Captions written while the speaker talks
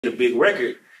a big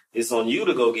record, it's on you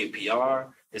to go get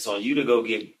PR. It's on you to go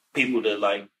get people to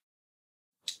like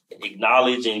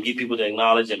acknowledge and get people to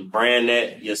acknowledge and brand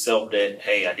that yourself that,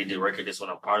 hey, I did the record. This is what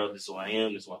I'm part of. This is who I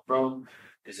am. This is where I'm from.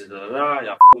 This is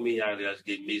y'all with me. Y'all just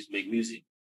make music.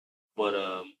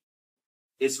 But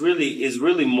it's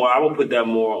really more. I would put that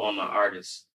more on the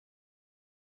artist.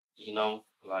 You know,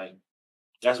 like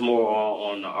that's more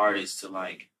on the artist to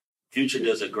like. Future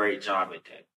does a great job at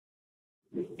that.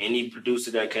 Any producer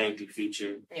that came through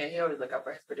Future. Yeah, he always look out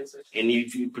for his producers. Any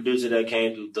producer that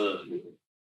came through Thug.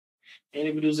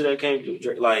 Any producer that came through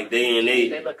Drake. Like,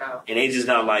 they look out. And they just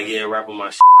not like, yeah, rap on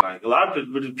my shit. Like, a lot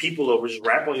of people over just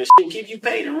rap on your shit and keep you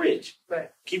paid and rich. Right.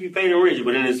 Keep you paid and rich.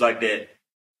 But then it's like that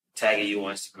tagging you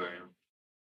on Instagram.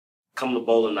 Come to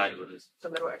bowling night with us. It's a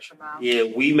little extra mile. Yeah,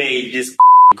 we made this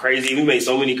crazy. We made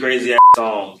so many crazy ass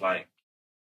songs. Like,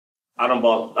 I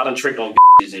done tricked on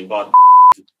bitches and bought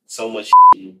so much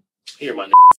shit. Here, my nigga.